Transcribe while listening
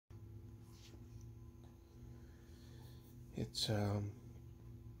It's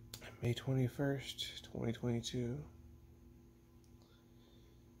May 21st, 2022,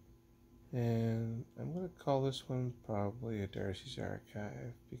 and I'm going to call this one probably a Darci's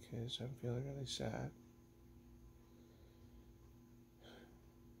Archive because I'm feeling really sad.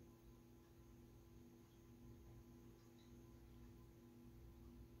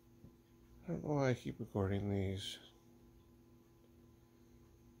 I don't know why I keep recording these.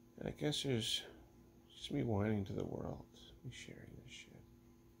 I guess there's just me whining to the world, me sharing this shit.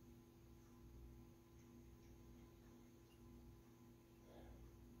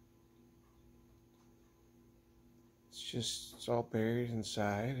 It's all buried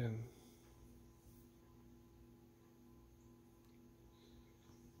inside, and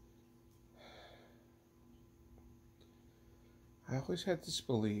I always had this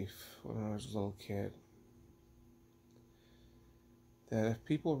belief when I was a little kid that if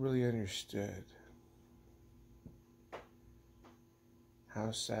people really understood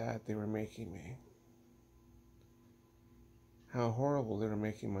how sad they were making me, how horrible they were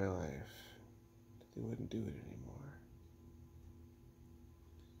making my life, that they wouldn't do it anymore.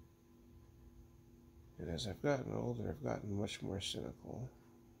 And as I've gotten older, I've gotten much more cynical.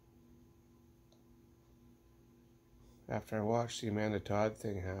 After I watched the Todd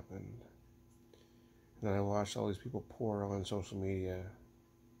thing happen, and then I watched all these people pour on social media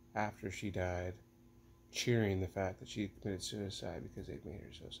after she died, cheering the fact that she committed suicide because they'd made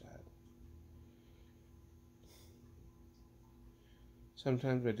her so sad.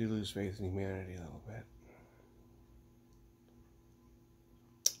 Sometimes I do lose faith in humanity a little bit.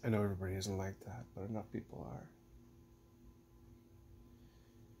 I know everybody isn't like that, but enough people are.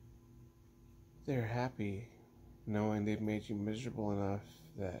 They're happy knowing they've made you miserable enough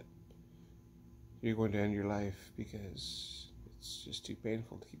that you're going to end your life because it's just too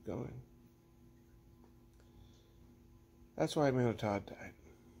painful to keep going. That's why Amanda Todd died.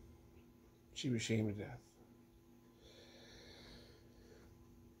 She was shamed to death.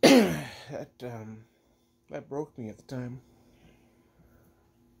 That broke me at the time.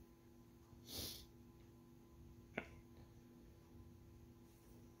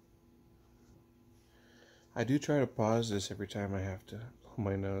 I do try to pause this every time I have to blow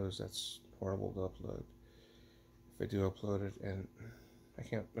my nose. That's horrible to upload. If I do upload it, and I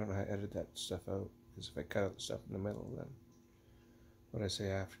don't know how to edit that stuff out, because if I cut out the stuff in the middle, then what I say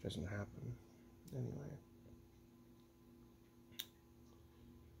after doesn't happen. Anyway.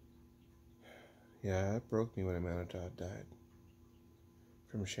 Yeah, it broke me when Amanda Todd died.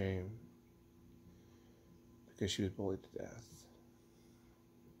 From shame. Because she was bullied to death.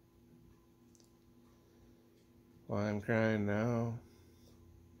 Why I'm crying now?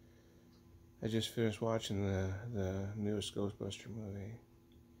 I just finished watching the newest Ghostbuster movie.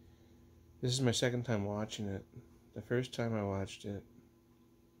 This is my second time watching it. The first time I watched it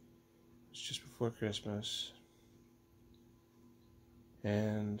was just before Christmas.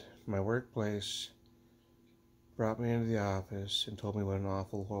 And my workplace brought me into the office and told me what an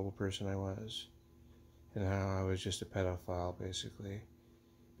awful, horrible person I was. And how I was just a pedophile, basically.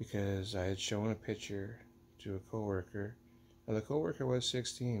 Because I had shown a picture to a coworker. Now, the coworker was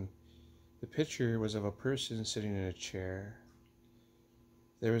 16. The picture was of a person sitting in a chair.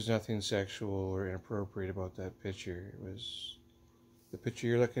 There was nothing sexual or inappropriate about that picture. It was the picture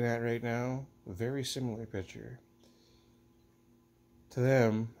you're looking at right now, a very similar picture. To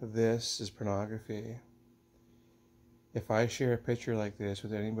them, this is pornography. If I share a picture like this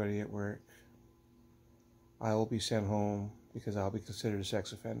with anybody at work, I will be sent home because I'll be considered a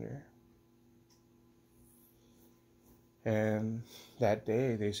sex offender. And that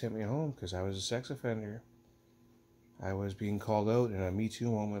day, they sent me home because I was a sex offender. I was being called out in a Me Too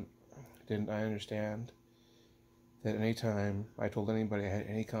moment. Didn't I understand that any time I told anybody I had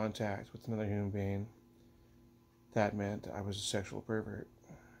any contact with another human being, that meant I was a sexual pervert.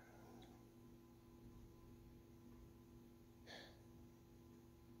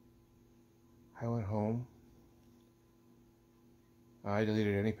 I went home. I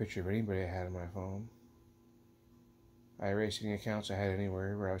deleted any picture of anybody I had on my phone. I erased any accounts I had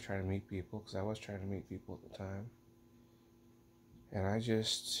anywhere where I was trying to meet people, because I was trying to meet people at the time. And I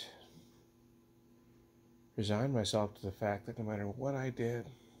just resigned myself to the fact that no matter what I did,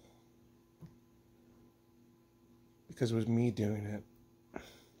 because it was me doing it,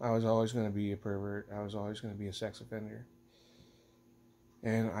 I was always going to be a pervert. I was always going to be a sex offender.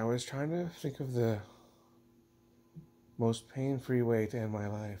 And I was trying to think of the most pain-free way to end my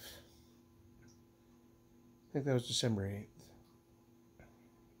life. I think that was December 8th.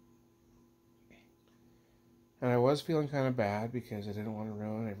 And I was feeling kind of bad because I didn't want to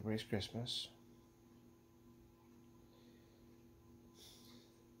ruin everybody's Christmas.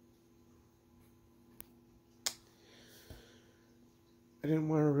 I didn't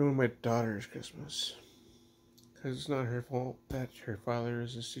want to ruin my daughter's Christmas. Because it's not her fault that her father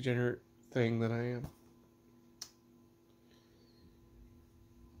is this degenerate thing that I am.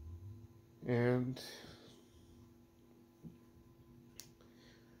 And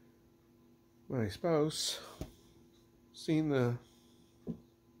my spouse, seeing the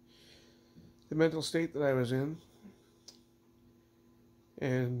mental state that I was in,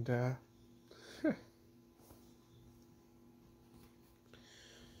 and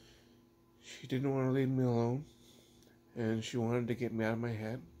she didn't want to leave me alone, and she wanted to get me out of my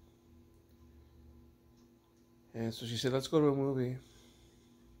head. And so she said, let's go to a movie.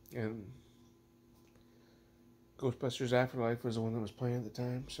 And Ghostbusters Afterlife was the one that was playing at the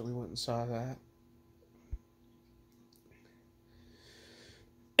time, so we went and saw that.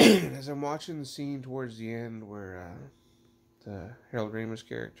 And as I'm watching the scene towards the end where the Harold Ramis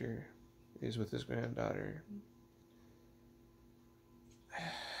character is with his granddaughter,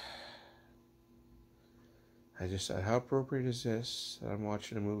 I just thought, how appropriate is this that I'm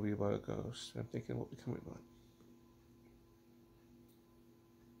watching a movie about a ghost? I'm thinking, what become of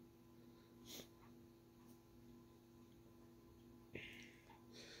it?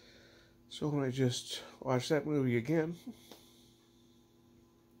 So when I just watched that movie again,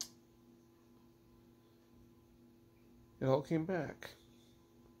 it all came back.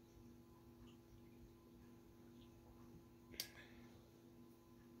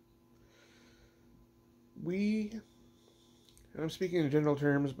 And I'm speaking in general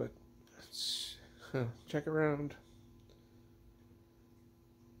terms, but check around.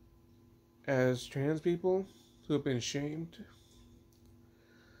 As trans people who have been shamed,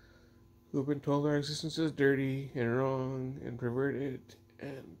 who have been told our existence is dirty and wrong and perverted,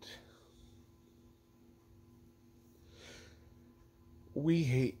 and we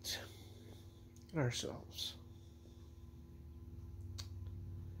hate ourselves.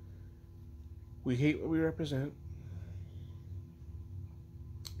 We hate what we represent.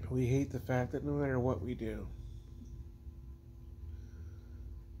 We hate the fact that no matter what we do,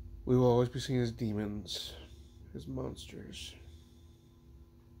 we will always be seen as demons, as monsters.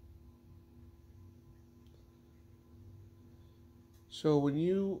 So when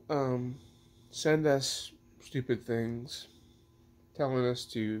you send us stupid things, telling us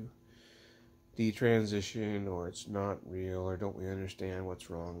to detransition, or it's not real, or don't we understand what's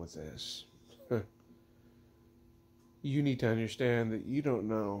wrong with this, you need to understand that you don't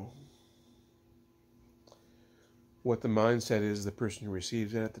know what the mindset is of the person who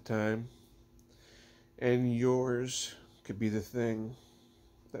receives it at the time, and yours could be the thing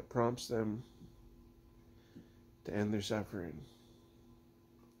that prompts them to end their suffering.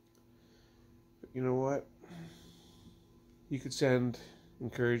 But you know what? You could send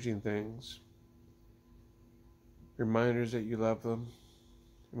encouraging things, reminders that you love them,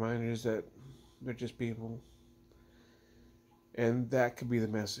 reminders that they're just people. And that could be the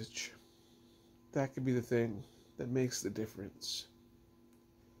message. That could be the thing that makes the difference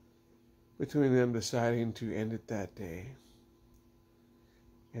between them deciding to end it that day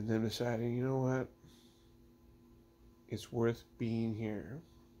and them deciding, you know what? It's worth being here.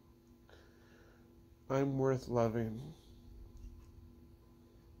 I'm worth loving.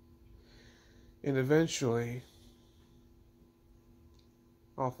 And eventually,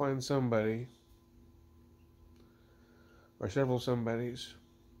 I'll find somebody, or several somebodies,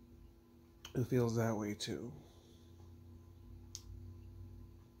 who feels that way too.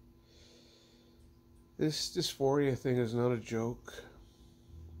 This dysphoria thing is not a joke.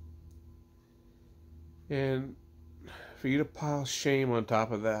 And for you to pile shame on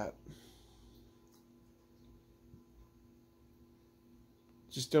top of that,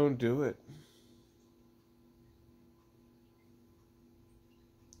 just don't do it.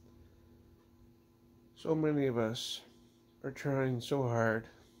 So many of us are trying so hard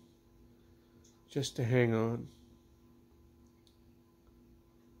just to hang on.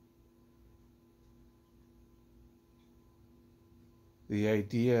 The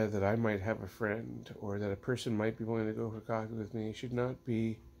idea that I might have a friend or that a person might be willing to go for coffee with me should not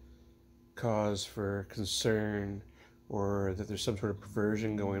be cause for concern or that there's some sort of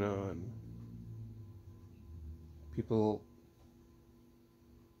perversion going on. People,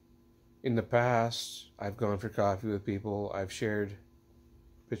 in the past, I've gone for coffee with people, I've shared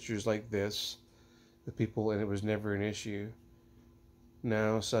pictures like this with people, and it was never an issue.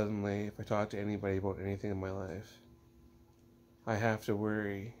 Now, suddenly, if I talk to anybody about anything in my life, I have to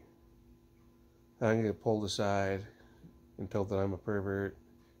worry that I'm going to get pulled aside and told that I'm a pervert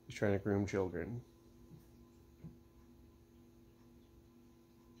who's trying to groom children.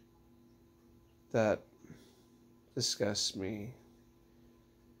 That disgusts me.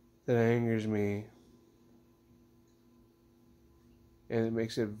 that angers me, and it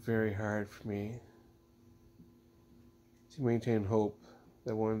makes it very hard for me to maintain hope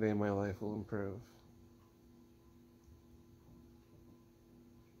that one day my life will improve.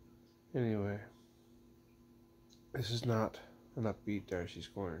 Anyway, this is not an upbeat Darci's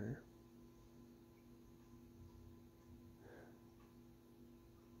Corner.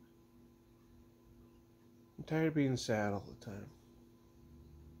 I'm tired of being sad all the time.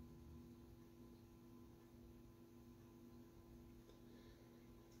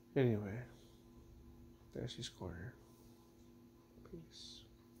 Anyway, Darci's Corner. Peace.